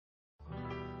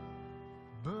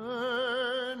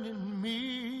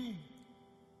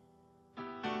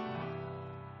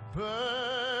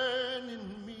Burn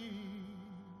in me.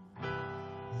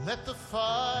 Let the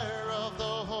fire of the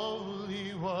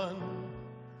Holy One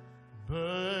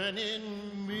burn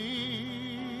in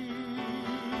me.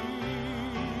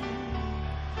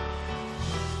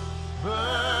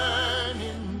 Burn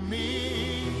in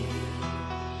me.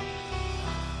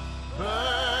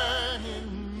 Burn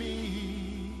in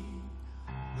me.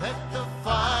 Let the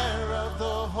fire of the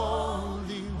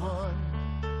Holy One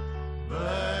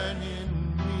burn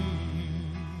in me.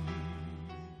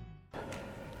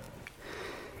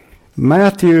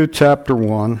 Matthew chapter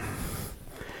 1,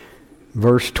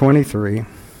 verse 23.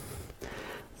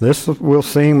 This will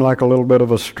seem like a little bit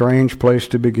of a strange place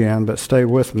to begin, but stay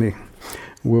with me.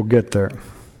 We'll get there.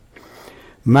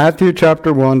 Matthew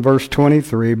chapter 1, verse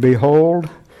 23. Behold,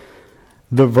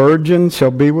 the virgin shall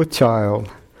be with child,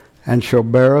 and shall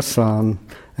bear a son,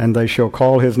 and they shall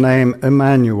call his name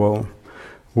Emmanuel,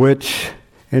 which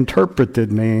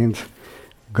interpreted means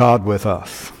God with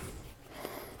us.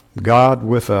 God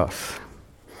with us.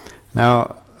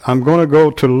 Now, I'm going to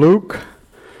go to Luke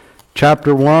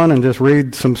chapter 1 and just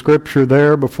read some scripture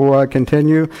there before I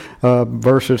continue,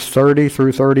 verses 30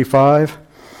 through 35.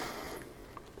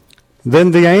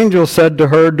 Then the angel said to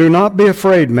her, Do not be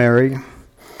afraid, Mary,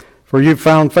 for you've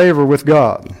found favor with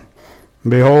God.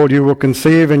 Behold, you will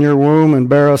conceive in your womb and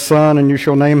bear a son, and you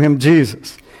shall name him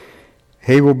Jesus.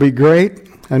 He will be great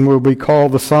and will be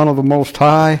called the Son of the Most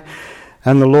High,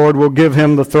 and the Lord will give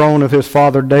him the throne of his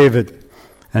father David.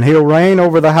 And he'll reign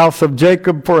over the house of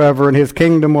Jacob forever, and his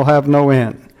kingdom will have no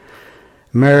end.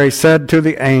 Mary said to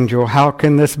the angel, How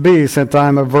can this be, since I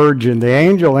am a virgin? The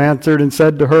angel answered and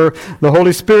said to her, The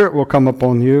Holy Spirit will come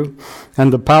upon you,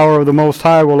 and the power of the Most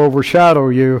High will overshadow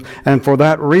you, and for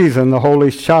that reason the Holy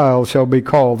Child shall be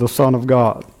called the Son of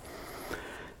God.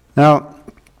 Now,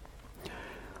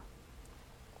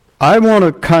 I want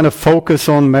to kind of focus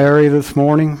on Mary this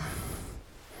morning.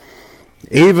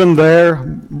 Even there,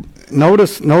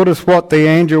 notice what the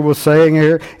angel was saying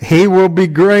here. He will be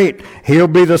great. He'll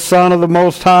be the Son of the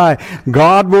Most High.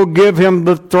 God will give him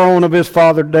the throne of his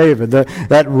father David.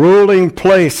 That ruling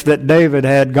place that David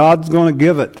had, God's going to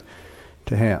give it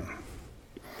to him.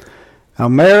 Now,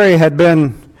 Mary had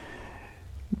been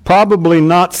probably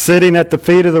not sitting at the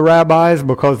feet of the rabbis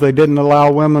because they didn't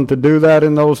allow women to do that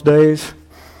in those days.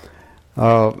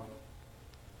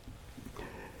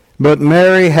 But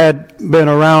Mary had been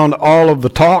around all of the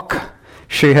talk.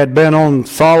 She had been on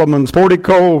Solomon's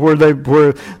portico where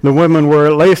the women were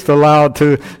at least allowed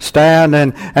to stand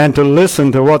and to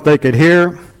listen to what they could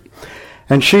hear.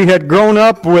 And she had grown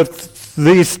up with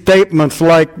these statements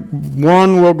like,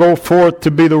 one will go forth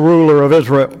to be the ruler of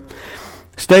Israel.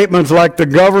 Statements like the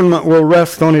government will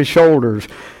rest on his shoulders.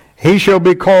 He shall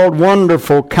be called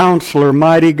Wonderful, Counselor,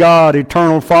 Mighty God,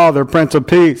 Eternal Father, Prince of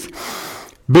Peace.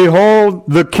 Behold,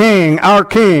 the King, our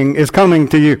King, is coming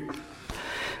to you.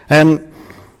 And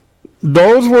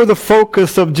those were the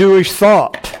focus of Jewish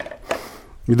thought.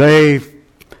 They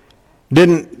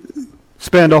didn't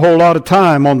spend a whole lot of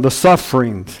time on the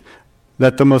sufferings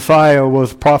that the Messiah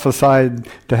was prophesied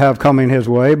to have coming his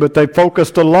way, but they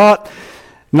focused a lot,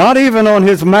 not even on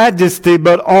his majesty,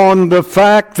 but on the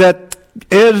fact that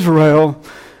Israel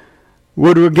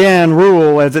would again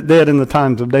rule as it did in the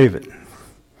times of David.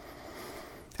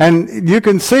 And you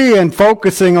can see in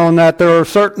focusing on that, there are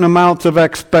certain amounts of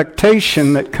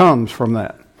expectation that comes from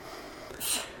that.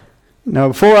 Now,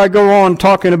 before I go on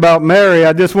talking about Mary,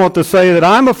 I just want to say that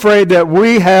I'm afraid that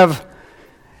we have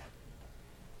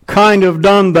kind of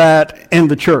done that in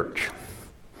the church.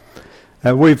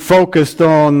 We've focused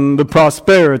on the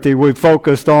prosperity. We've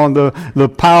focused on the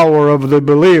power of the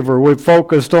believer. We've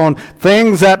focused on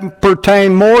things that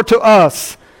pertain more to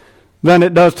us than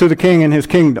it does to the king and his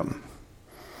kingdom.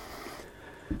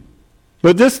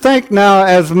 But just think now,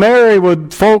 as Mary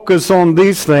would focus on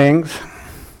these things,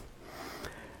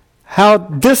 how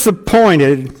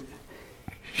disappointed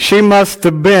she must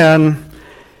have been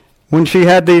when she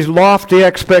had these lofty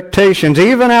expectations,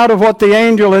 even out of what the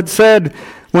angel had said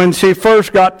when she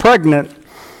first got pregnant.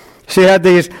 She had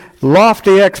these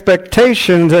lofty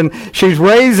expectations, and she's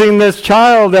raising this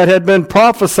child that had been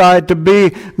prophesied to be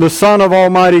the Son of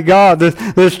Almighty God.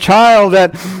 This child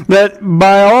that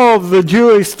by all the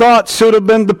Jewish thoughts should have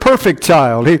been the perfect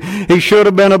child. He should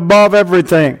have been above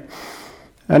everything.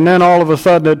 And then all of a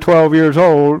sudden at 12 years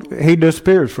old, he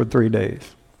disappears for 3 days.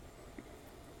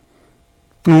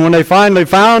 And when they finally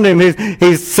found him,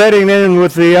 he's sitting in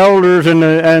with the elders and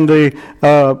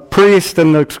the priests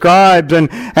and the scribes,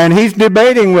 and he's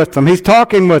debating with them. He's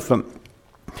talking with them.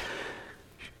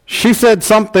 She said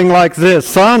something like this,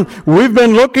 "Son, we've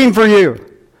been looking for you."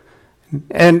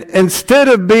 And instead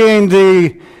of being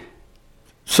the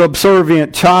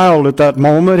subservient child at that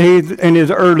moment. He's in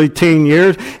his early teen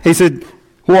years. He said,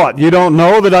 what, you don't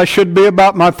know that I should be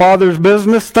about my Father's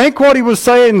business? Think what he was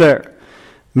saying there.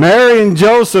 Mary and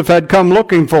Joseph had come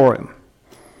looking for him.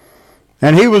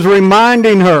 And he was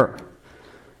reminding her,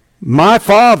 my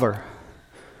Father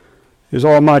is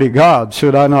Almighty God.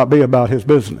 Should I not be about his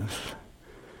business?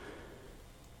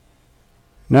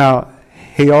 Now,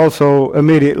 he also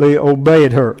immediately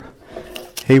obeyed her.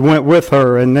 He went with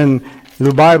her, and then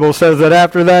the Bible says that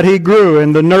after that he grew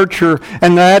in the nurture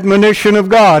and the admonition of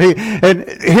God. And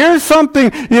here's something,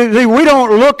 we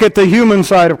don't look at the human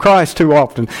side of Christ too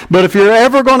often. But if you're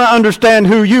ever going to understand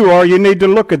who you are, you need to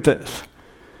look at this.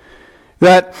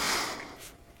 That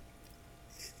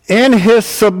in his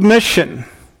submission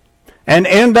and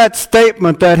in that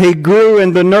statement that he grew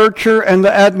in the nurture and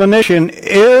the admonition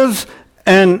is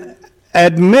an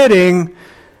admitting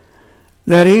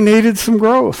that he needed some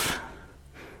growth.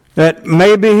 That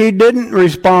maybe he didn't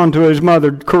respond to his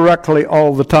mother correctly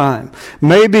all the time.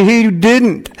 Maybe he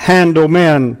didn't handle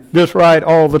men just right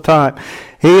all the time.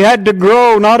 He had to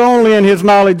grow not only in his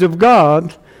knowledge of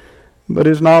God, but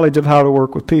his knowledge of how to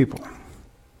work with people.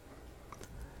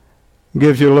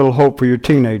 Gives you a little hope for your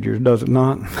teenagers, does it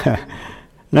not?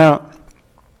 Now,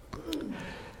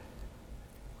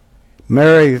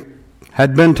 Mary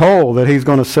had been told that he's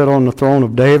going to sit on the throne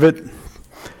of David.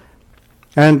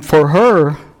 And for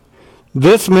her,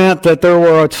 this meant that there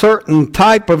were a certain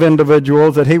type of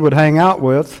individuals that he would hang out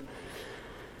with.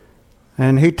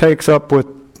 And he takes up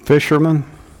with fishermen,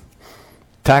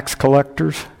 tax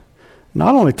collectors.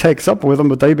 Not only takes up with them,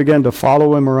 but they begin to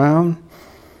follow him around.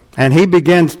 And he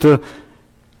begins to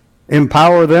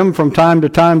empower them from time to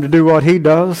time to do what he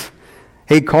does.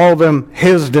 He called them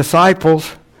his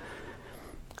disciples.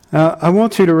 Now, I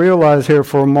want you to realize here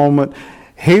for a moment,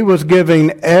 he was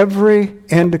giving every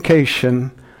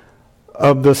indication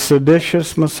of the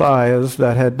seditious messiahs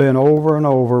that had been over and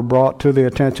over brought to the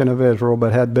attention of Israel,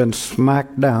 but had been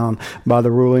smacked down by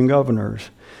the ruling governors.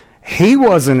 He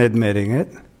wasn't admitting it.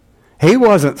 He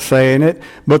wasn't saying it,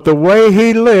 but the way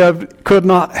he lived could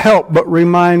not help but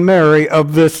remind Mary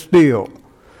of this deal.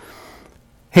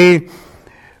 He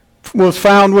was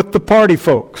found with the party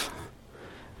folks.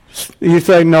 You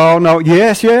say, no,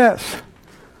 yes.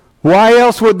 Why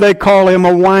else would they call him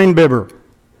a wine bibber?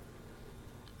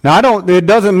 Now, it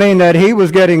doesn't mean that he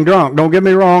was getting drunk. Don't get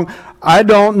me wrong. I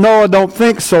don't know, I don't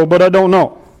think so, but I don't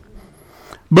know.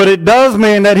 But it does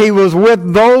mean that he was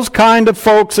with those kind of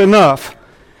folks enough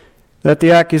that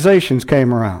the accusations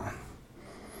came around.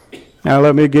 Now,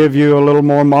 let me give you a little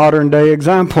more modern day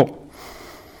example.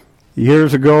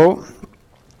 Years ago,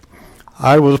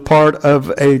 I was part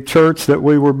of a church that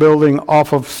we were building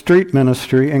off of street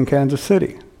ministry in Kansas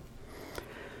City.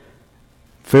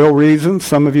 Phil Reasons,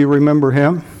 some of you remember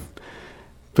him.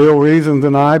 Phil Reasons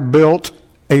and I built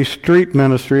a street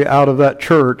ministry out of that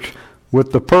church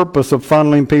with the purpose of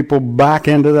funneling people back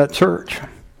into that church.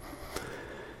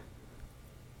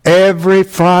 Every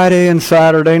Friday and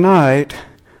Saturday night,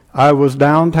 I was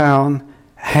downtown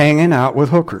hanging out with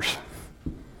hookers.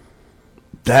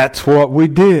 That's what we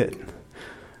did.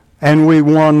 And we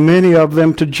won many of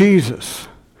them to Jesus.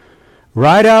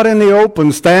 Right out in the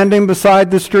open, standing beside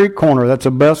the street corner. That's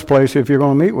the best place if you're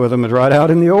going to meet with them, is right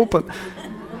out in the open.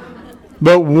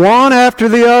 But one after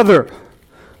the other,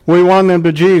 we won them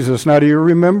to Jesus. Now, do you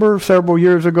remember several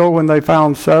years ago when they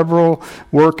found several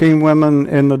working women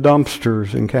in the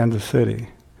dumpsters in Kansas City?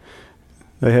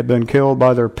 They had been killed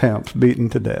by their pimps, beaten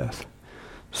to death.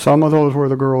 Some of those were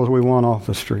the girls we won off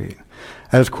the street.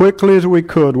 As quickly as we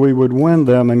could, we would win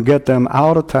them and get them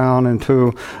out of town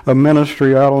into a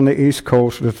ministry out on the East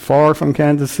Coast as far from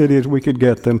Kansas City as we could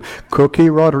get them. Cookie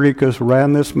Rodriguez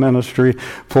ran this ministry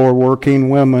for working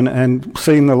women and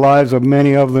seen the lives of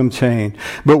many of them change.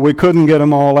 But we couldn't get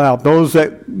them all out. Those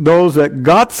that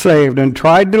got saved and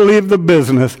tried to leave the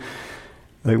business,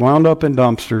 they wound up in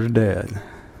dumpsters dead.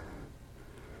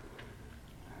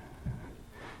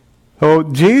 So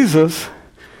Jesus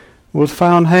was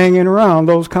found hanging around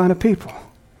those kind of people.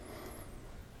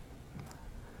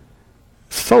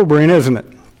 Sobering, isn't it?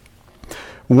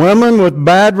 Women with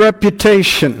bad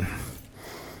reputation,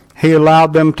 he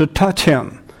allowed them to touch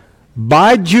him.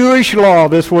 By Jewish law,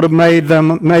 this would have made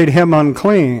him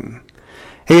unclean.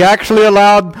 He actually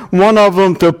allowed one of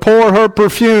them to pour her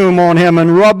perfume on him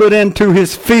and rub it into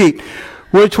his feet,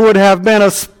 which would have been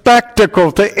a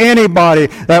spectacle to anybody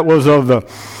that was of the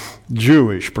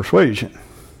Jewish persuasion.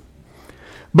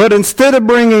 But instead of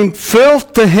bringing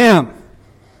filth to him,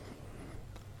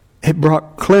 it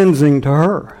brought cleansing to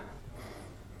her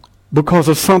because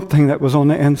of something that was on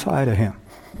the inside of him.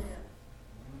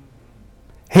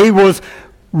 He was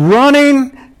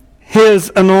running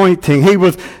his anointing. He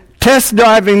was test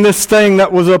driving this thing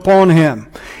that was upon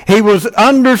him. He was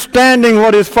understanding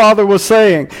what his Father was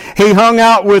saying. He hung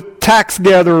out with tax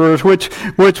gatherers, which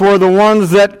were the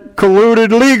ones that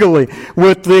colluded legally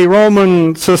with the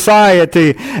Roman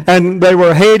society, and they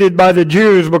were hated by the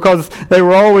Jews because they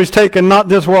were always taking not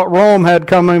just what Rome had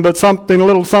coming, but a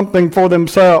little something for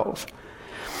themselves.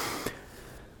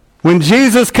 When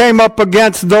Jesus came up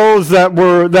against those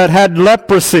that had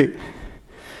leprosy,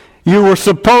 you were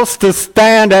supposed to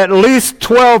stand at least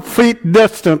 12 feet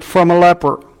distant from a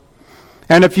leper.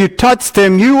 And if you touched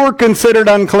him, you were considered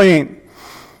unclean.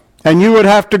 And you would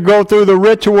have to go through the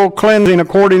ritual cleansing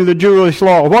according to the Jewish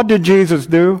law. What did Jesus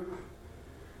do?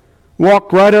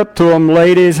 Walked right up to them,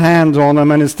 laid his hands on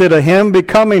them, and instead of him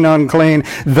becoming unclean,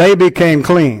 they became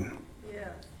clean. Yeah.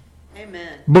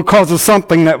 Amen. Because of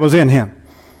something that was in him.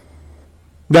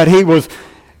 That he was...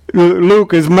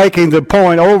 Luke is making the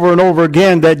point over and over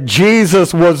again that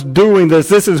Jesus was doing this.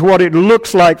 This is what it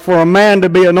looks like for a man to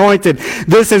be anointed.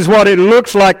 This is what it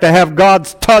looks like to have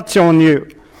God's touch on you.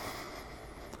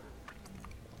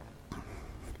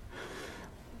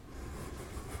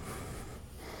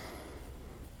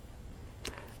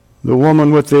 The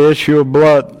woman with the issue of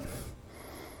blood,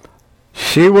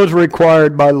 she was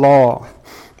required by law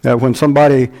that when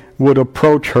somebody would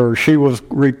approach her, she was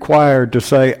required to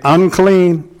say,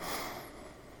 unclean.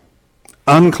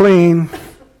 Unclean.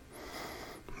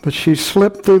 But she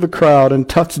slipped through the crowd and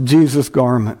touched Jesus'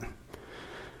 garment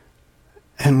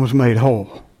and was made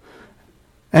whole.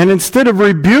 And instead of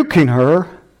rebuking her,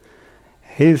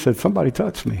 he said, somebody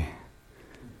touched me.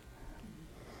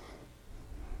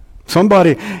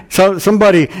 Somebody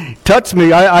touched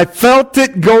me. I felt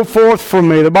it go forth from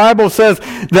me. The Bible says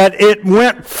that it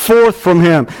went forth from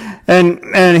him.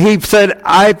 And he said,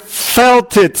 I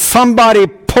felt it. Somebody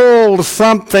pulled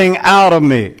something out of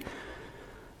me.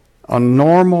 A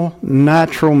normal,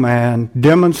 natural man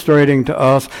demonstrating to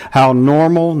us how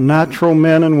normal, natural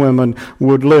men and women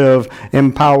would live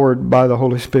empowered by the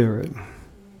Holy Spirit.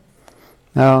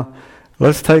 Now,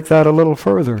 let's take that a little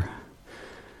further.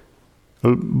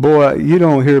 Boy, you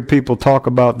don't hear people talk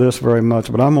about this very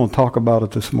much, but I'm going to talk about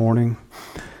it this morning.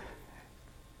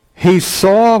 He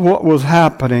saw what was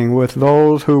happening with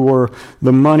those who were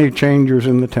the money changers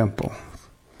in the temple.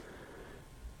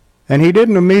 And he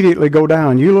didn't immediately go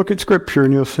down. You look at Scripture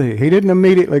and you'll see. He didn't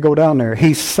immediately go down there.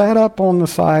 He sat up on the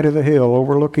side of the hill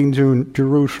overlooking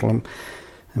Jerusalem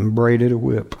and braided a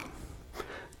whip.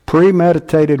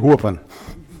 Premeditated whooping.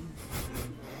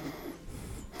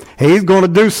 He's going to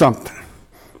do something.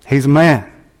 He's a man.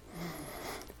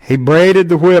 He braided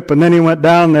the whip, and then he went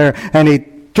down there and he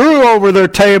threw over their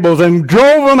tables and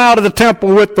drove them out of the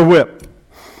temple with the whip.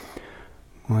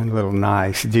 One little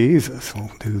nice Jesus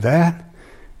won't do that.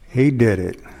 He did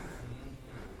it.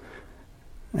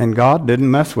 And God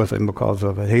didn't mess with him because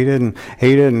of it. He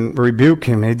didn't rebuke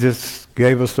him. He just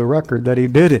gave us the record that he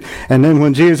did it. And then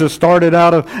when Jesus started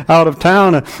out of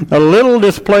town, a little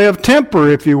display of temper,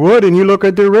 if you would, and you look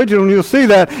at the original and you'll see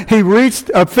that he reached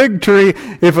a fig tree.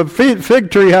 If a fig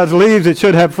tree has leaves, it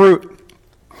should have fruit.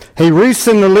 He reached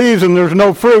in the leaves and there's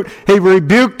no fruit. He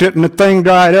rebuked it and the thing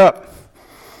dried up.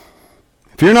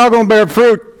 If you're not going to bear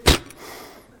fruit,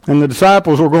 and the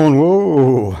disciples were going,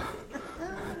 whoa.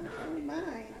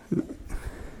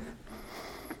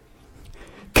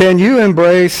 Can you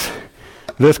embrace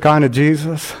this kind of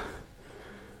Jesus?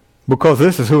 Because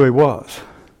this is who he was.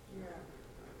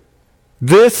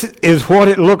 This is what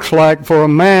it looks like for a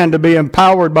man to be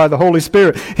empowered by the Holy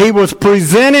Spirit. He was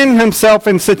presenting himself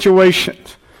in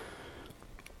situations.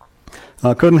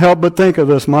 I couldn't help but think of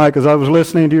this, Mike, as I was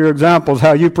listening to your examples,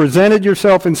 how you presented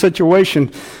yourself in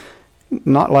situations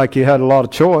not like you had a lot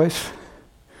of choice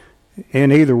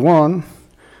in either one,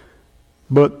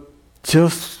 but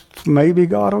just maybe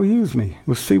God will use me.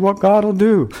 We'll see what God will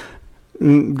do.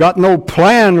 Got no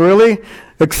plan, really,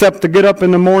 except to get up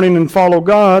in the morning and follow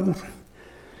God.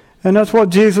 And that's what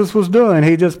Jesus was doing.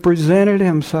 He just presented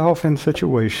himself in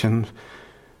situations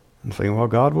and seeing what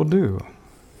God will do.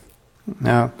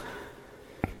 Now,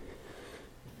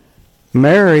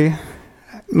 Mary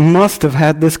must have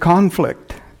had this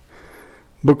conflict.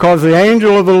 Because the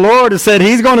angel of the Lord has said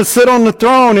he's going to sit on the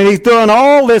throne, and he's doing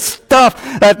all this stuff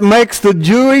that makes the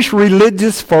Jewish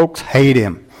religious folks hate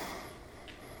him.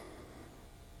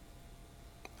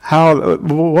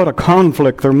 what a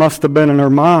conflict there must have been in her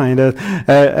mind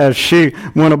as she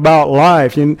went about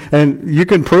life. And you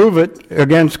can prove it,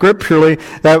 again, scripturally,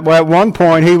 that at one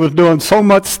point he was doing so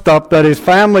much stuff that his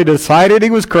family decided he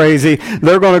was crazy.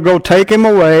 They're going to go take him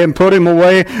away and put him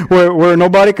away where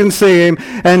nobody can see him.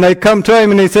 And they come to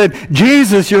him and he said,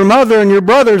 Jesus, your mother and your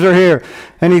brothers are here.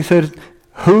 And he said,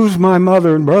 who's my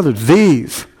mother and brothers?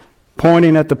 These,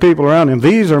 pointing at the people around him.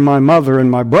 These are my mother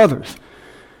and my brothers.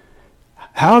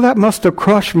 How that must have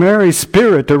crushed Mary's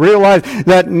spirit to realize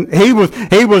that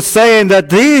he was saying that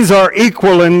these are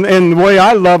equal in the way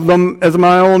I love them as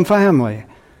my own family.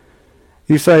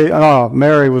 You say, oh,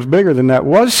 Mary was bigger than that.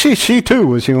 Was she? She too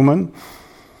was human.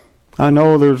 I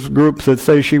know there's groups that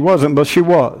say she wasn't, but she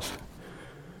was.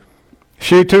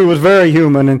 She too was very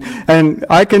human. And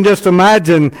I can just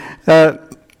imagine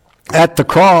at the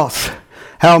cross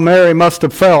how Mary must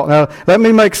have felt. Now, let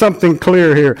me make something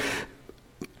clear here.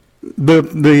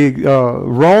 The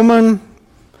Roman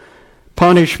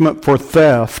punishment for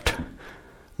theft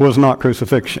was not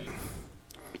crucifixion.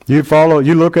 You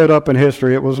look it up in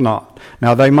history, it was not.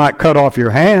 Now, they might cut off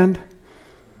your hand.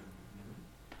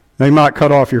 They might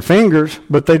cut off your fingers,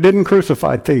 but they didn't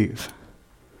crucify thieves.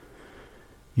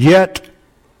 Yet,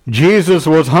 Jesus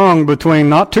was hung between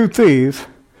not two thieves,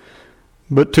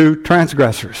 but two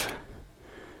transgressors.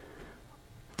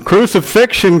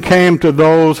 Crucifixion came to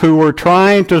those who were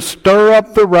trying to stir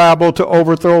up the rabble to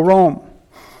overthrow Rome.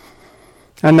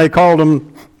 And they called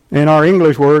them, in our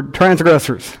English word,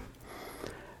 transgressors.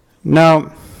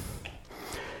 Now,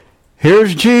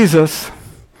 here's Jesus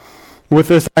with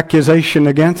this accusation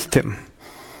against him,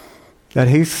 that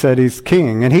he said he's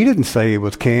king. And he didn't say he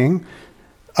was king.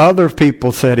 Other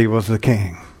people said he was the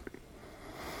king.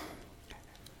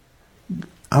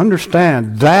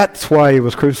 Understand, that's why he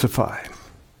was crucified.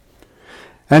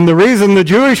 And the reason the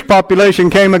Jewish population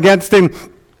came against him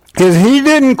is he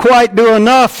didn't quite do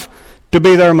enough to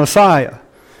be their Messiah.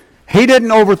 He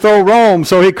didn't overthrow Rome,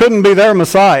 so he couldn't be their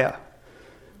Messiah.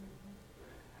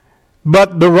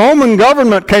 But the Roman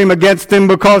government came against him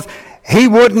because he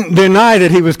wouldn't deny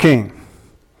that he was king.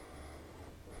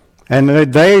 And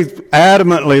they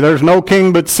adamantly, there's no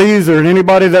king but Caesar, and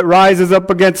anybody that rises up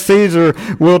against Caesar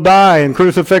will die, and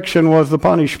crucifixion was the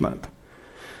punishment.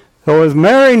 So as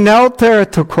Mary knelt there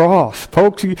at the cross,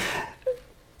 folks,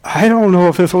 I don't know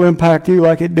if this will impact you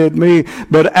like it did me,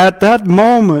 but at that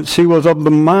moment she was of the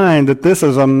mind that this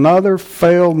is another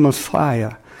failed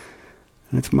Messiah,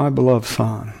 and it's my beloved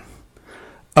Son.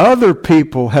 Other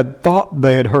people had thought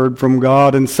they had heard from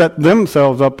God and set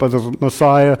themselves up as a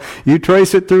Messiah. You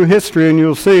trace it through history and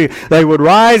you'll see they would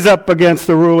rise up against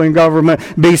the ruling government,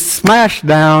 be smashed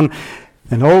down.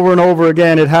 And over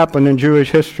again it happened in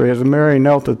Jewish history as Mary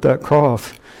knelt at that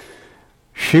cross.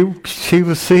 She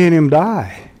was seeing him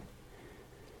die.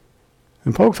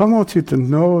 And folks, I want you to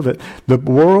know that the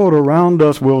world around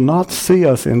us will not see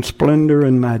us in splendor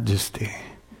and majesty.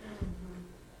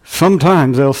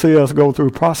 Sometimes they'll see us go through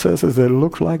processes that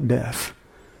look like death.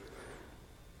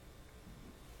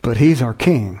 But he's our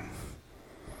king.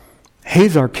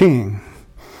 He's our king.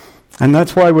 And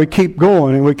that's why we keep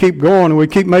going and we keep going and we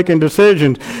keep making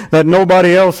decisions that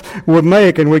nobody else would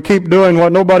make, and we keep doing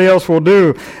what nobody else will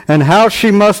do. And how she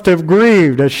must have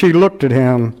grieved as she looked at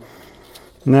him.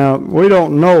 Now, we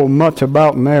don't know much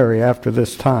about Mary after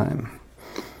this time.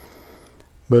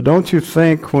 But don't you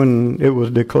think when it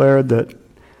was declared that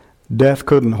death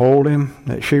couldn't hold him,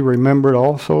 that she remembered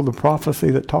also the prophecy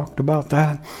that talked about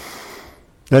that?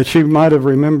 That she might have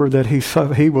remembered that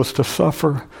he was to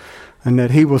suffer and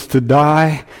that he was to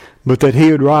die, but that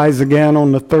he would rise again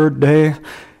on the third day.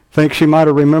 Think she might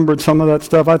have remembered some of that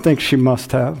stuff? I think she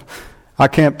must have. I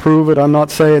can't prove it. I'm not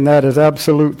saying that as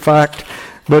absolute fact,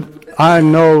 but I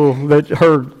know that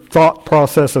her thought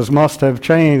processes must have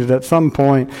changed at some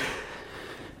point,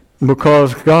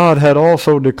 because God had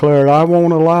also declared, I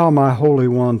won't allow my Holy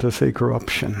One to see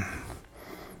corruption.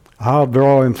 I'll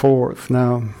draw him forth.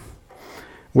 Now,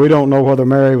 we don't know whether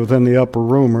Mary was in the upper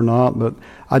room or not, but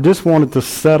I just wanted to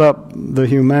set up the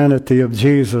humanity of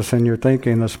Jesus in your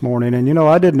thinking this morning. And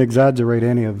I didn't exaggerate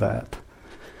any of that.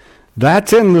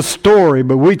 That's in the story,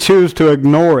 but we choose to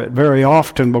ignore it very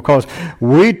often because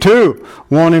we too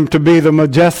want him to be the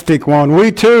majestic one. We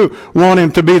too want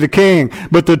him to be the king.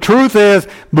 But the truth is,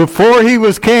 before he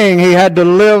was king, he had to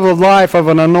live a life of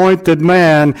an anointed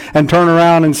man and turn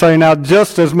around and say, now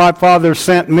just as my Father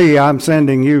sent me, I'm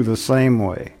sending you the same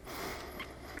way.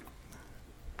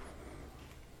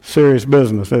 Serious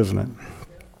business, isn't it?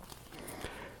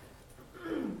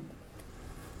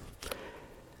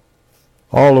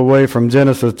 All the way from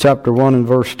Genesis chapter 1 and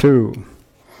verse 2.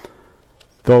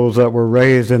 those that were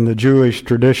raised in the Jewish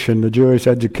tradition, the Jewish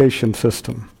education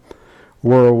system,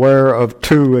 were aware of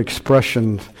two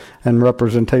expressions and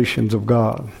representations of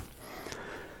God.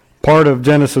 Part of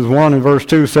Genesis 1 and verse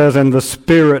 2 says, and the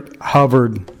Spirit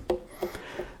hovered.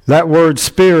 That word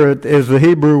Spirit is the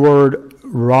Hebrew word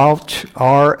Rauch,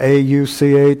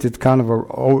 R-A-U-C-H. It's kind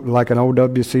of like an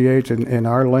O-W-C-H in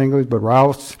our language, but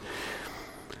Rauch.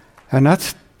 And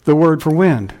that's the word for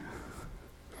wind.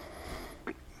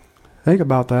 Think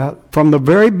about that. From the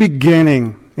very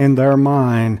beginning in their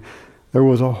mind, there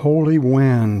was a holy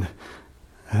wind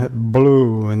that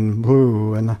blew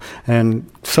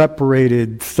and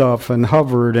separated stuff and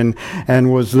hovered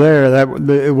and was there.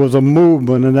 It was a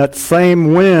movement, and that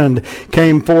same wind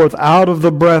came forth out of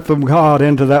the breath of God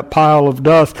into that pile of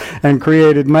dust and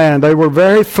created man. They were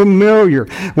very familiar.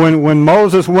 When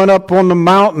Moses went up on the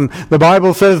mountain, the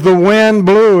Bible says the wind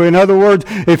blew. In other words,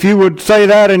 if you would say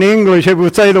that in English, it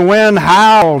would say the wind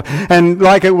howled, and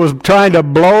like it was trying to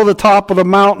blow the top of the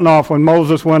mountain off when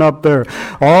Moses went up there.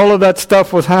 All of that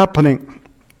stuff was happening.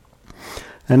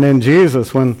 And then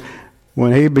Jesus, when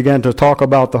he began to talk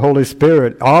about the Holy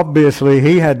Spirit, obviously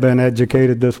he had been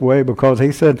educated this way, because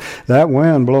he said that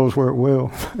wind blows where it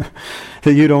will.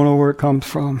 That you don't know where it comes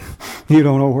from. You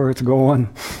don't know where it's going.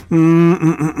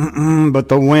 But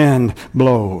the wind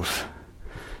blows.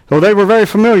 So they were very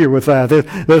familiar with that,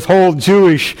 this whole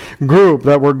Jewish group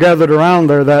that were gathered around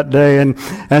there that day. And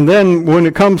then when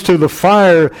it comes to the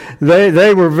fire,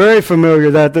 they were very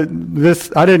familiar that this,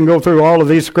 I didn't go through all of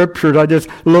these scriptures, I just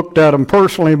looked at them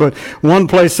personally, but one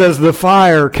place says the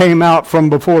fire came out from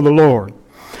before the Lord.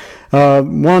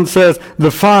 One says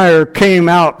the fire came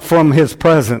out from his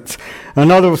presence.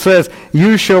 Another says,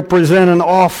 you shall present an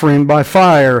offering by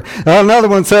fire. Another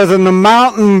one says, and the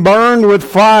mountain burned with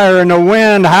fire, and the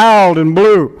wind howled and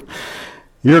blew.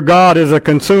 Your God is a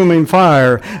consuming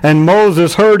fire. And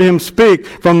Moses heard him speak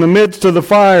from the midst of the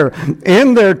fire.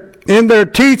 In their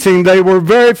teaching, they were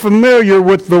very familiar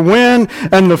with the wind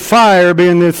and the fire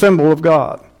being the symbol of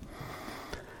God.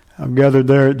 I've gathered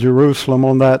there at Jerusalem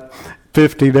on that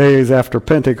 50 days after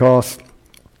Pentecost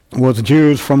was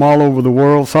Jews from all over the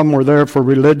world. Some were there for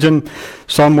religion,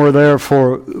 some were there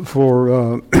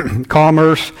for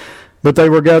commerce, but they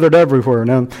were gathered everywhere.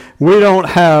 Now, we don't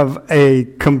have a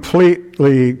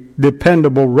completely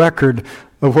dependable record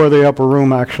of where the upper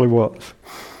room actually was.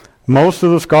 Most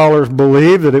of the scholars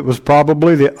believe that it was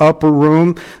probably the upper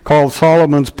room called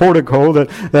Solomon's portico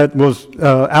that was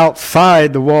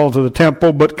outside the walls of the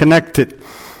temple but connected.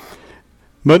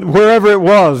 But wherever it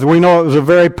was, we know it was a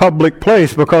very public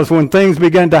place, because when things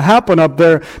began to happen up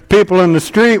there, people in the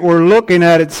street were looking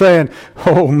at it saying,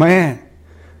 oh man,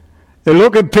 they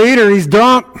look at Peter, he's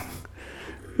drunk.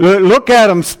 Look at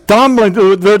him stumbling.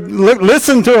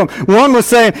 Listen to him. One was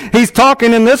saying, he's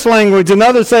talking in this language.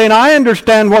 Another saying, I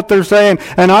understand what they're saying,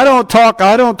 and I don't talk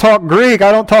Greek,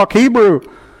 I don't talk Hebrew.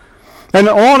 And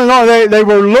on, they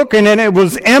were looking, and it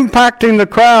was impacting the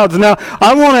crowds. Now,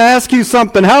 I want to ask you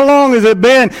something. How long has it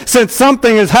been since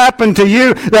something has happened to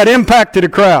you that impacted a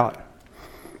crowd?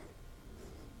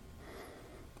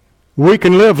 We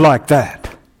can live like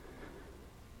that.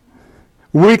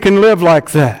 We can live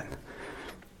like that.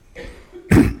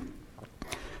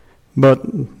 But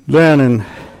then,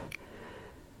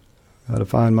 got to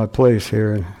find my place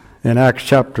here, in Acts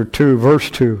chapter 2,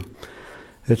 verse 2.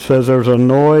 It says there's a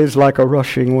noise like a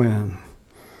rushing wind.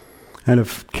 And it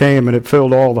came and it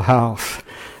filled all the house.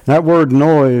 That word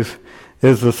noise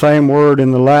is the same word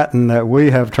in the Latin that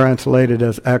we have translated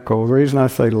as echo. The reason I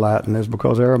say Latin is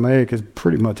because Aramaic is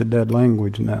pretty much a dead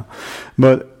language now.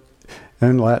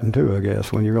 And Latin too, I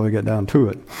guess, when you really get down to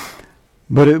it.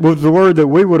 But it was the word that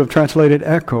we would have translated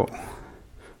echo.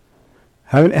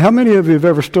 How many of you have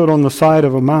ever stood on the side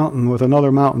of a mountain with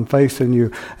another mountain facing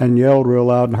you and yelled real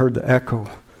loud and heard the echo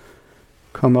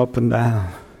come up and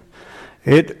down?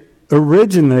 The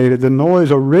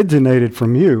noise originated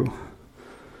from you,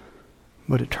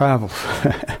 but it travels.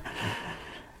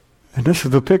 And this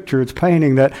is the picture it's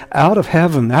painting, that out of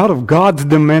heaven, out of God's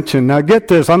dimension. Now get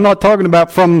this, I'm not talking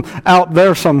about from out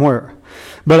there somewhere.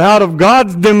 But out of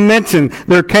God's dimension,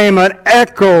 there came an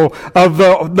echo of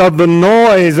the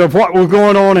noise of what was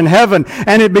going on in heaven.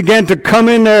 And it began to come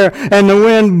in there, and the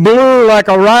wind blew like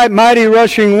a mighty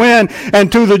rushing wind.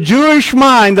 And to the Jewish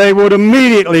mind, they would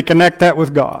immediately connect that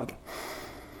with God.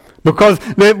 Because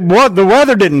the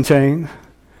weather didn't change.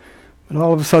 But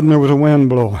all of a sudden there was a wind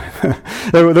blowing.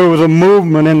 there was a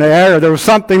movement in the air. There was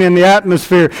something in the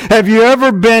atmosphere. Have you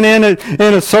ever been in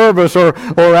a service or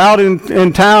out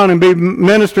in town and be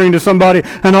ministering to somebody,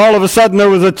 and all of a sudden there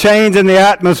was a change in the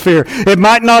atmosphere? It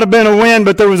might not have been a wind,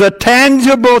 but there was a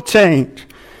tangible change.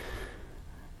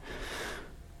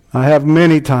 I have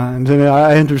many times, and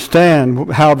I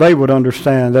understand how they would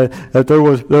understand that there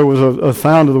was a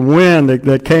sound of the wind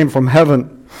that came from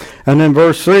heaven. And then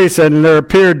verse 3 said, and there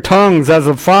appeared tongues as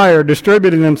of fire,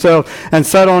 distributing themselves, and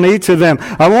sat on each of them.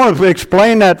 I want to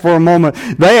explain that for a moment.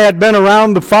 They had been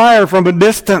around the fire from a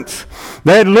distance.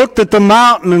 They had looked at the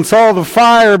mountain and saw the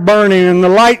fire burning and the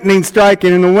lightning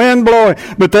striking and the wind blowing.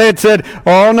 But they had said,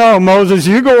 oh no, Moses,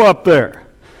 you go up there.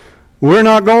 We're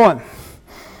not going.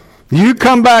 You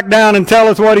come back down and tell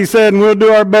us what he said, and we'll do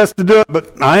our best to do it,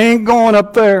 but I ain't going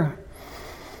up there.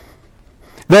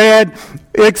 They had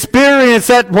experienced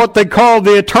that what they called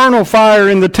the eternal fire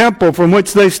in the temple, from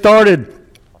which they started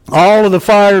all of the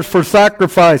fires for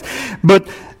sacrifice. But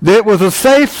it was a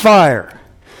safe fire.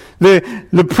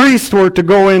 The priests were to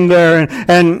go in there,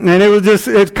 and it was just,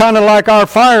 it's kind of like our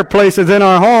fireplaces in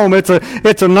our home. It's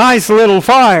a nice little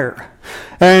fire.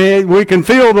 And we can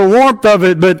feel the warmth of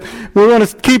it, but we want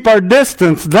to keep our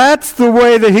distance. That's the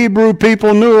way the Hebrew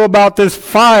people knew about this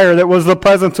fire that was the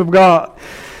presence of God.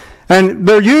 And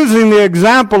they're using the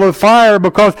example of fire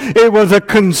because it was a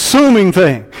consuming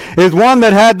thing. It's one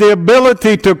that had the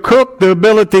ability to cook, the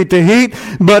ability to heat,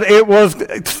 but it was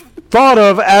thought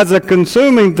of as a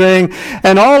consuming thing.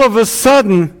 And all of a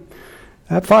sudden,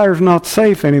 that fire's not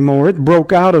safe anymore. It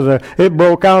broke out of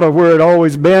where it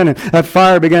always been, and that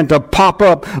fire began to pop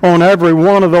up on every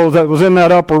one of those that was in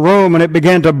that upper room, and it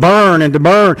began to burn and to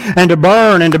burn and to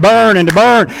burn and to burn and to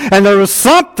burn. And there was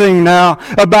something now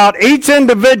about each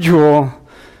individual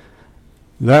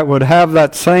that would have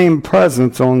that same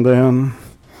presence on them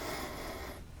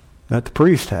that the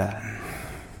priest had.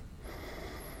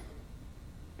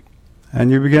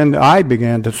 And I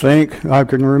began to think, I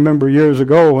can remember years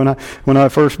ago when I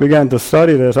first began to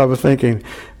study this, I was thinking,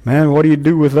 man, what do you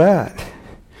do with that?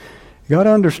 You got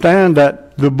to understand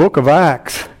that the book of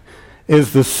Acts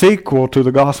is the sequel to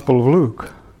the Gospel of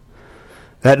Luke.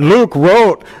 That Luke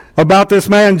wrote about this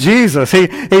man Jesus. He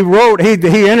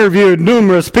interviewed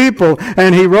numerous people,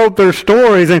 and he wrote their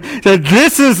stories and said,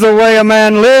 this is the way a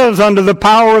man lives under the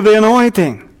power of the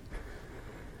anointing.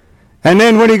 And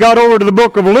then when he got over to the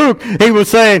book of Luke, he was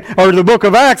saying, or the book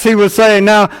of Acts, he was saying,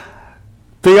 now,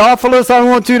 Theophilus, I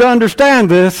want you to understand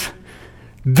this.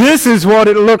 This is what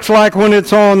it looks like when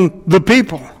it's on the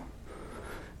people.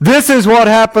 This is what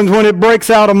happens when it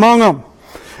breaks out among them.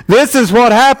 This is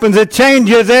what happens. It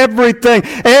changes everything.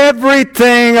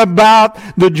 Everything about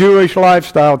the Jewish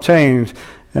lifestyle changed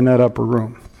in that upper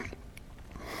room.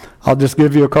 I'll just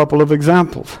give you a couple of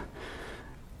examples.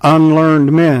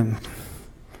 Unlearned men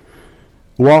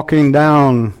walking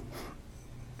down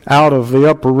out of the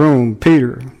upper room,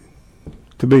 Peter,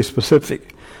 to be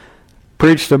specific,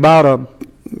 preached about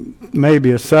maybe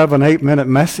a 7-8 minute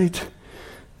message.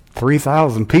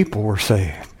 3,000 people were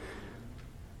saved.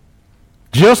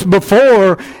 Just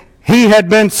before, he had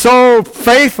been so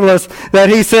faithless that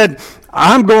he said,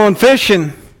 I'm going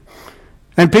fishing,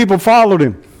 and people followed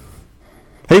him.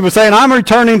 He was saying, I'm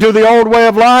returning to the old way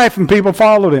of life, and people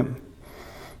followed him.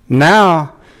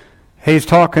 Now, he's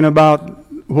talking about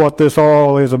what this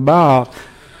all is about,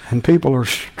 and people are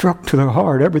struck to the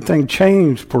heart. Everything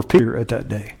changed for Peter at that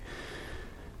day.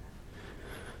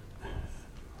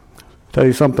 Tell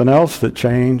you something else that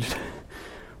changed.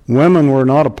 Women were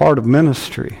not a part of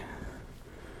ministry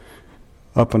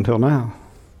up until now.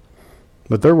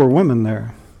 But there were women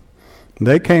there.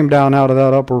 They came down out of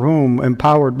that upper room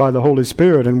empowered by the Holy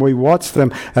Spirit, and we watched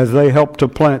them as they helped to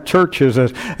plant churches,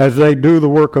 as they do the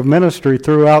work of ministry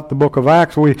throughout the book of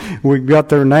Acts. We got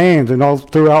their names, and all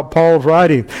throughout Paul's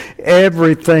writing.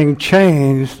 Everything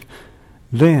changed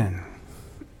then.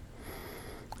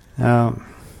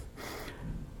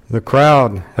 The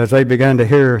crowd, as they began to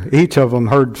hear, each of them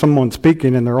heard someone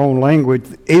speaking in their own language,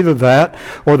 either that,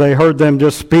 or they heard them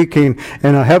just speaking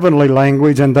in a heavenly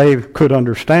language and they could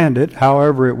understand it.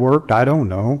 However it worked, I don't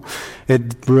know.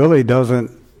 It really doesn't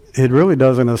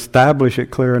establish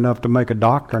it clear enough to make a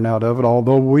doctrine out of it,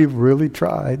 although we've really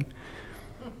tried.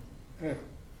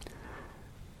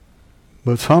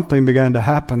 But something began to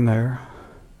happen there.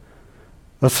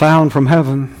 A sound from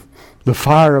heaven, the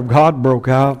fire of God broke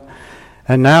out.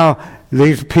 And now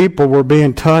these people were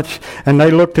being touched, and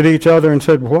they looked at each other and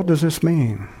said, what does this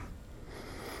mean?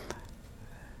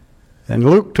 And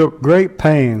Luke took great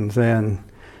pains then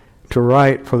to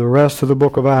write for the rest of the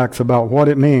book of Acts about what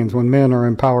it means when men are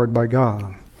empowered by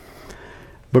God.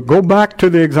 But go back to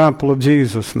the example of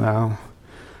Jesus now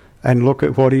and look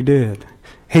at what he did.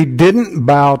 He didn't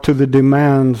bow to the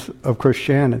demands of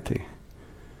Christianity.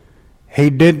 He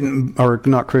didn't, or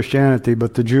not Christianity,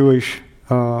 but the Jewish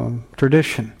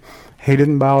tradition. He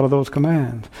didn't bow to those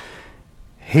commands.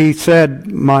 He said,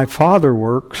 my Father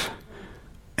works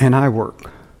and I work.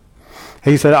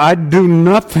 He said, I do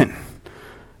nothing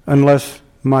unless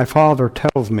my Father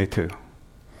tells me to.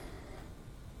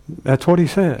 That's what he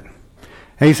said.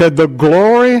 And he said, the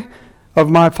glory of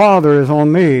my Father is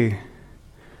on me,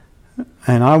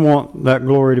 and I want that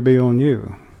glory to be on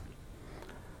you.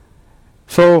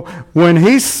 So when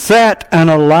he sat and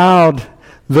allowed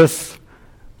this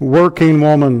working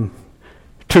woman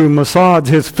to massage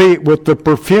his feet with the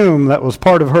perfume that was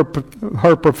part of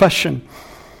her profession,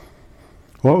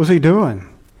 what was he doing?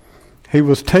 He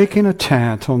was taking a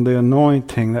chance on the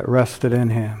anointing that rested in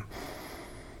him.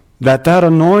 That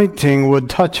anointing would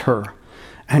touch her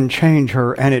and change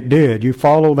her, and it did. You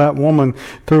follow that woman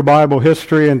through Bible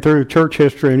history and through church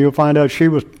history, and you'll find out she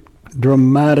was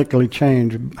dramatically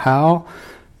changed. How?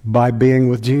 By being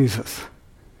with Jesus.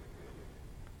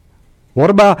 What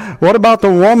about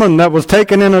the woman that was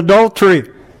taken in adultery?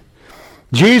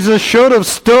 Jesus should have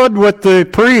stood with the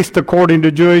priest, according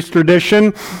to Jewish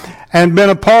tradition, and been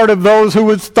a part of those who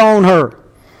would stone her.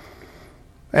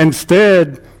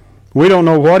 Instead, we don't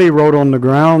know what he wrote on the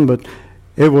ground, but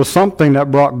it was something that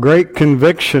brought great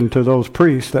conviction to those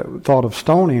priests that thought of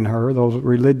stoning her, those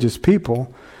religious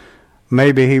people.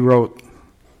 Maybe he wrote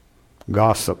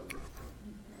gossip,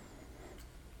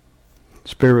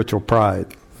 spiritual pride,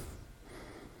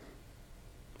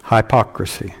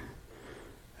 hypocrisy.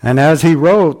 And as he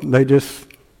wrote, they just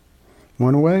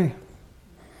went away.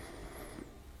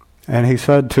 And he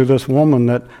said to this woman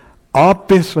that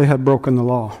obviously had broken the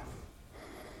law,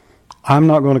 I'm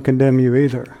not going to condemn you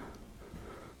either.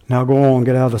 Now go on,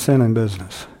 get out of the sinning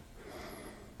business.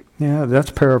 Yeah,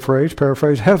 that's paraphrased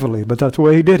heavily, but that's the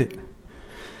way he did it.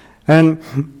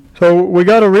 And so we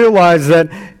got to realize that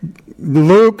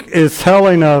Luke is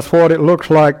telling us what it looks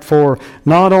like for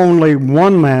not only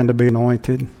one man to be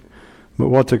anointed, but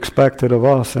what's expected of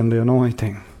us in the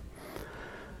anointing.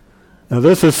 Now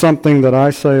this is something that I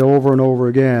say over and over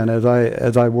again as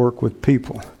I work with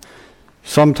people.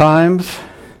 Sometimes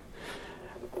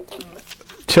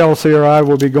Chelsea or I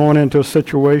will be going into a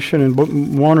situation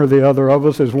and one or the other of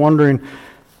us is wondering,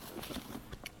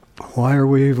 why are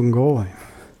we even going?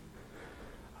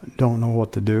 I don't know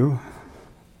what to do.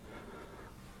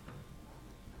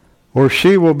 Or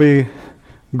she will be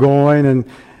going, and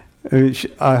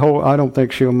I don't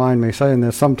think she'll mind me saying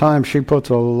this. Sometimes she puts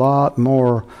a lot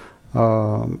more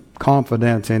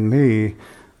confidence in me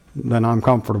than I'm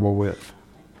comfortable with,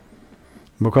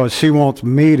 because she wants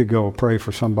me to go pray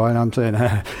for somebody, and I'm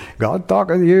saying, God's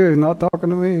talking to you, He's not talking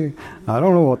to me. I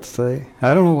don't know what to say.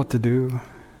 I don't know what to do.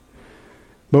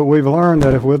 But we've learned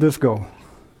that if we'll just go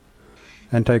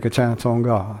and take a chance on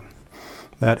God,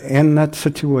 that in that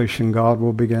situation God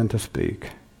will begin to speak.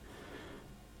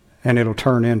 And it'll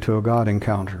turn into a God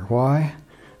encounter. Why?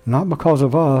 Not because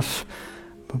of us,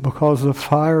 but because the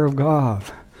fire of God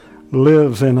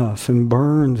lives in us and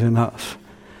burns in us.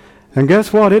 And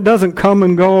guess what? It doesn't come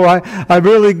and go. I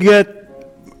really get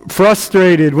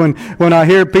frustrated when I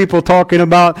hear people talking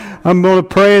about, I'm going to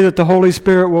pray that the Holy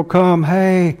Spirit will come.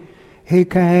 Hey, He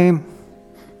came.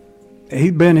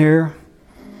 He's been here.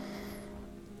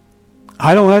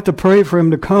 I don't have to pray for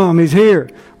Him to come. He's here.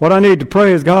 What I need to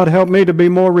pray is, God, help me to be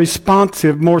more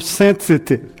responsive, more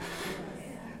sensitive.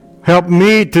 Help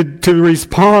me to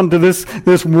respond to this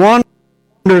wonder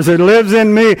that lives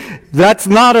in me. That's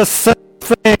not a safe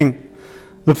thing.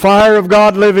 The fire of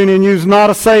God living in you is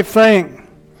not a safe thing.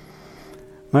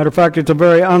 Matter of fact, it's a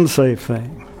very unsafe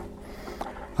thing.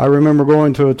 I remember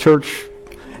going to a church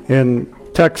in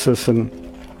Texas, and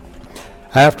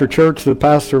after church, the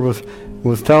pastor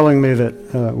was telling me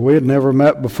that we had never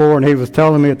met before, and he was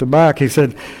telling me at the back, he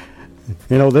said,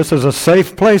 this is a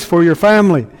safe place for your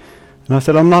family. And I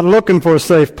said, I'm not looking for a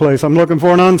safe place. I'm looking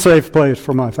for an unsafe place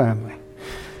for my family.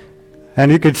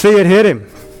 And you could see it hit him.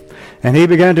 And he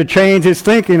began to change his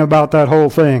thinking about that whole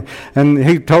thing. And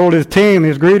he told his team,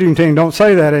 his greeting team, don't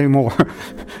say that anymore.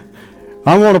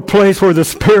 I want a place where the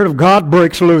Spirit of God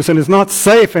breaks loose, and it's not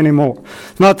safe anymore.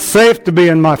 It's not safe to be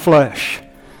in my flesh.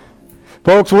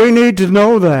 Folks, we need to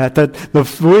know that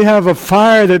we have a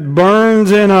fire that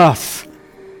burns in us.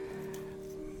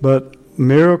 But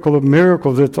miracle of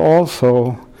miracles, it's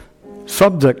also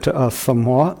subject to us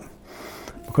somewhat,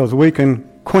 because we can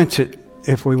quench it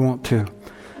if we want to.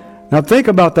 Now think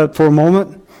about that for a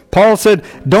moment. Paul said,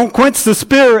 don't quench the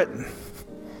Spirit.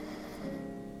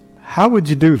 How would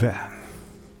you do that?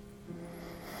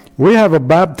 We have a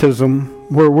baptism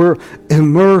where we're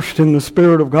immersed in the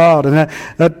Spirit of God, and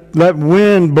that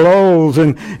wind blows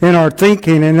in our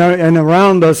thinking and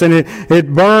around us, and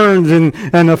it burns,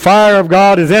 and the fire of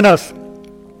God is in us.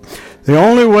 The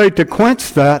only way to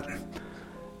quench that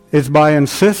is by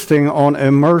insisting on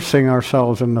immersing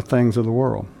ourselves in the things of the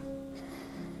world.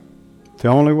 It's the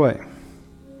only way.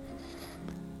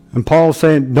 And Paul's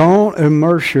saying, don't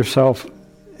immerse yourself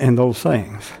in those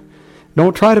things.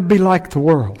 Don't try to be like the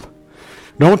world.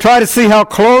 Don't try to see how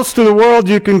close to the world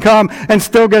you can come and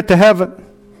still get to heaven.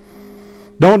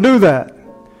 Don't do that.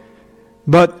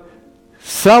 But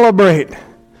celebrate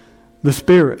the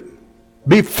Spirit.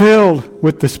 Be filled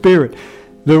with the Spirit.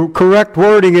 The correct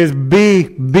wording is be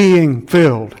being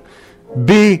filled.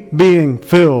 Be being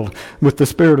filled with the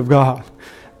Spirit of God.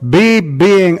 Be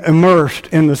being immersed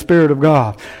in the Spirit of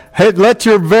God. Hey, let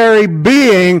your very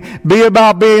being be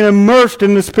about being immersed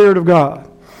in the Spirit of God.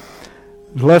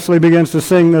 As Leslie begins to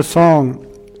sing this song,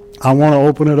 I want to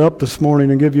open it up this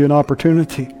morning and give you an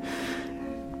opportunity.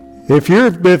 If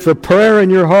the prayer in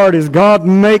your heart is, God,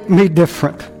 make me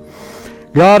different.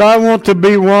 God, I want to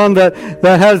be one that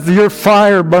has your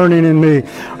fire burning in me.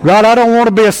 God, I don't want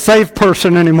to be a safe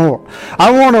person anymore.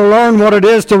 I want to learn what it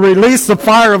is to release the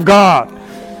fire of God.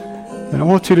 And I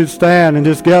want you to stand and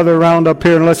just gather around up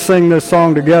here and let's sing this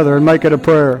song together and make it a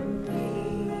prayer.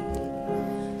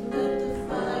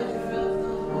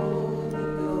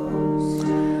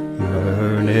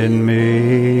 Burn in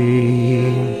me.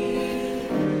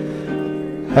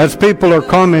 As people are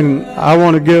coming, I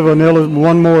want to give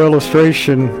one more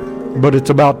illustration, but it's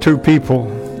about two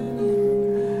people.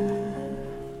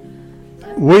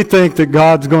 We think that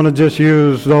God's going to just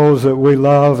use those that we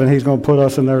love and He's going to put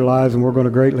us in their lives and we're going to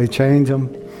greatly change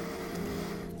them.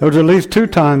 There's at least 2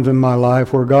 times in my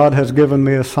life where God has given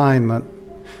me assignment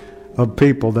of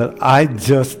people that I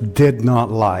just did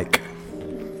not like.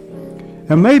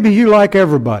 And maybe you like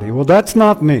everybody. Well, that's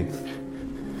not me.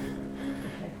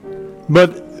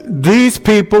 But these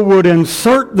people would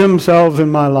insert themselves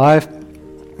in my life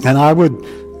and I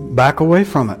would back away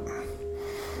from it.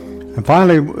 And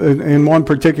finally, in one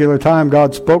particular time,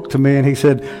 God spoke to me and He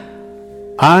said,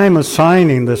 I'm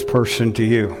assigning this person to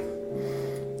you.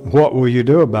 What will you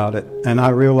do about it? And I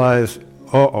realized,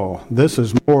 this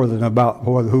is more than about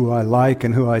who I like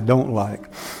and who I don't like.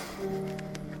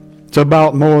 It's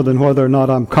about more than whether or not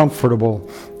I'm comfortable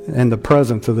in the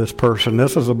presence of this person.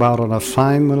 This is about an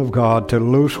assignment of God to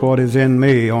loose what is in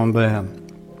me on them.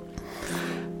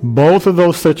 Both of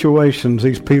those situations,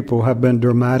 these people have been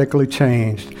dramatically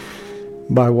changed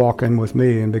by walking with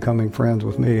me and becoming friends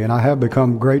with me. And I have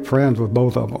become great friends with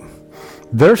both of them.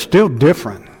 They're still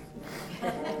different.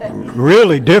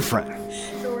 Really different.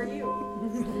 So are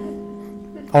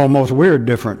you. Almost weird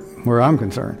different where I'm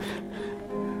concerned.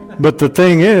 But the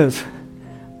thing is,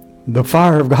 the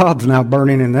fire of God's now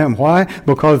burning in them. Why?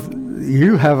 Because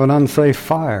you have an unsafe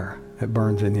fire that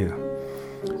burns in you.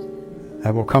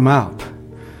 That will come out.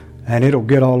 And it'll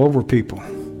get all over people.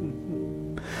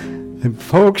 And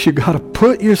folks, you got to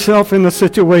put yourself in the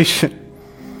situation.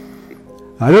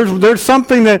 Now, there's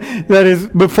something that is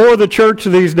before the church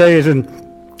these days, and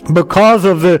because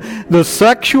of the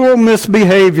sexual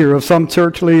misbehavior of some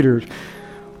church leaders,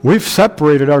 we've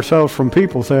separated ourselves from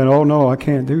people saying, oh no, I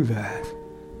can't do that.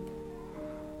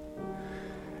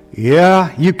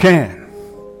 Yeah, you can.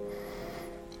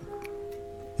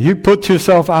 You put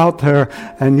yourself out there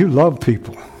and you love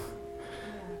people.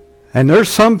 And there's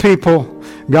some people,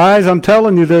 guys, I'm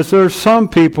telling you this, there's some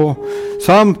people,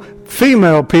 some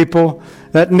female people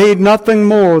that need nothing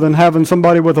more than having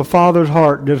somebody with a father's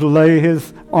heart just lay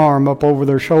his arm up over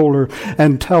their shoulder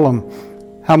and tell them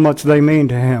how much they mean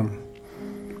to him.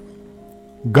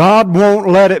 God won't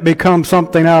let it become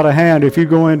something out of hand if you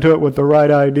go into it with the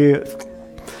right ideas.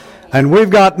 And we've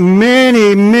got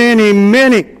many, many,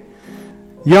 many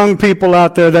young people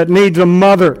out there that needs a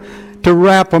mother to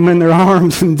wrap them in their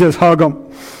arms and just hug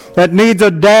them. That needs a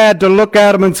dad to look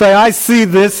at them and say, I see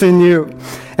this in you.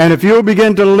 And if you'll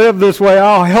begin to live this way,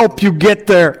 I'll help you get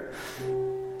there.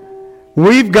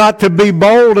 We've got to be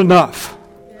bold enough.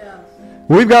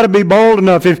 We've got to be bold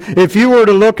enough. If you were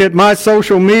to look at my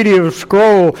social media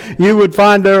scroll, you would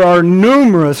find there are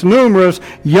numerous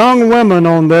young women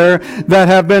on there that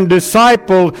have been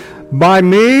discipled by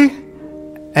me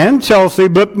and Chelsea,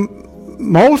 but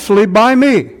mostly by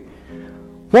me.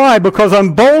 Why? Because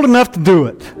I'm bold enough to do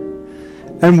it.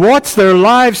 And watch their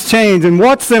lives change and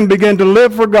watch them begin to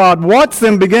live for God. Watch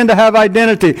them begin to have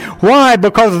identity. Why?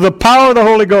 Because of the power of the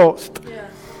Holy Ghost.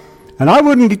 And I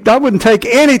wouldn't take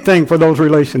anything for those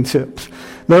relationships.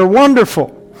 They're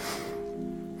wonderful.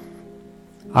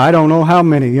 I don't know how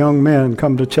many young men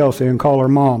come to Chelsea and call her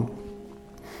mom.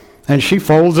 And she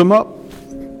folds them up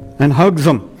and hugs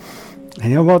them.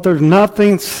 And you know what? There's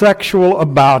nothing sexual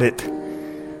about it.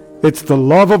 It's the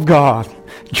love of God.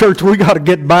 Church, we got to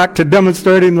get back to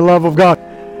demonstrating the love of God.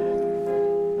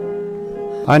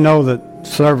 I know that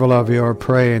several of you are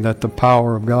praying that the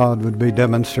power of God would be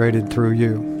demonstrated through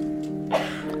you.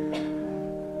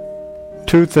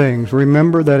 Two things.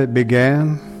 Remember that it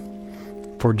began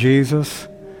for Jesus,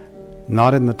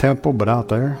 not in the temple, but out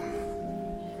there.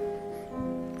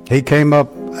 He came up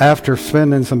after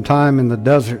spending some time in the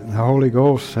desert, the Holy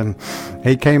Ghost, and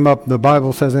he came up, the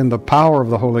Bible says, in the power of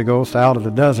the Holy Ghost out of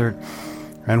the desert.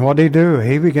 And what did he do?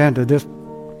 He began to just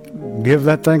give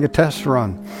that thing a test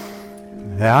run.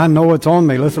 Yeah, I know it's on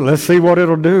me. Let's see what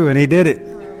it'll do. And he did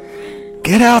it.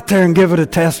 Get out there and give it a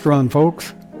test run,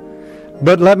 folks.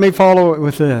 But let me follow it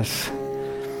with this.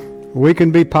 We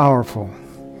can be powerful,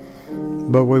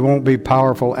 but we won't be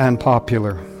powerful and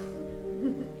popular.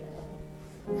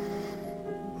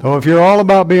 So if you're all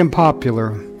about being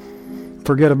popular,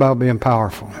 forget about being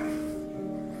powerful.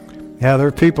 Yeah,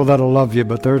 there's people that'll love you,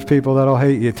 but there's people that'll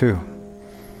hate you too.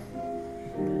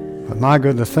 But my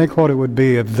goodness, think what it would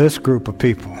be if this group of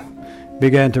people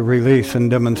began to release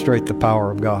and demonstrate the power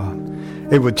of God.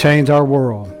 It would change our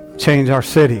world, change our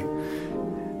city,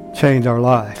 change our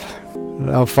life.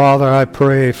 Now, Father, I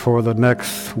pray for the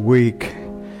next week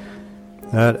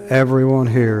that everyone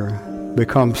here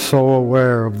becomes so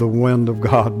aware of the wind of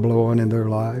God blowing in their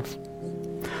lives.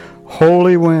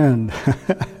 Holy wind,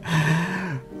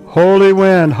 holy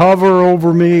wind, hover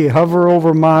over me, hover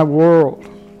over my world.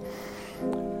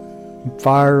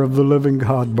 Fire of the living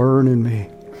God, burn in me.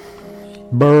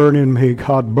 Burn in me,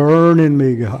 God, burn in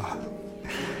me, God.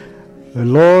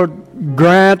 And Lord,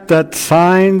 grant that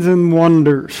signs and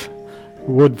wonders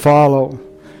would follow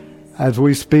as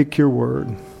we speak your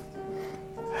word.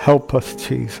 Help us,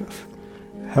 Jesus.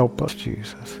 Help us,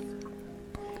 Jesus.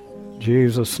 In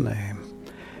Jesus' name,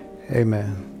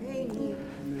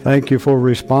 amen. Thank you for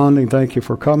responding. Thank you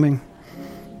for coming.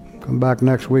 Come back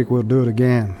next week. We'll do it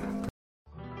again.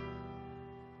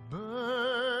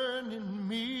 Burn in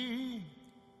me.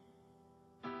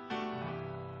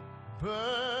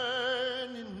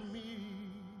 Burn in me.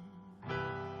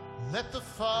 Let the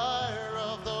fire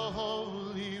of the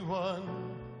Holy One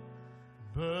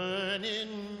burn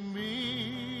in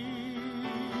me.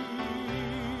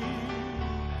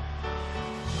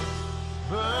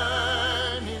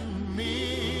 Burn in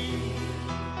me.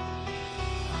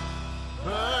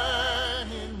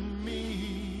 Burn in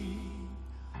me.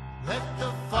 Let the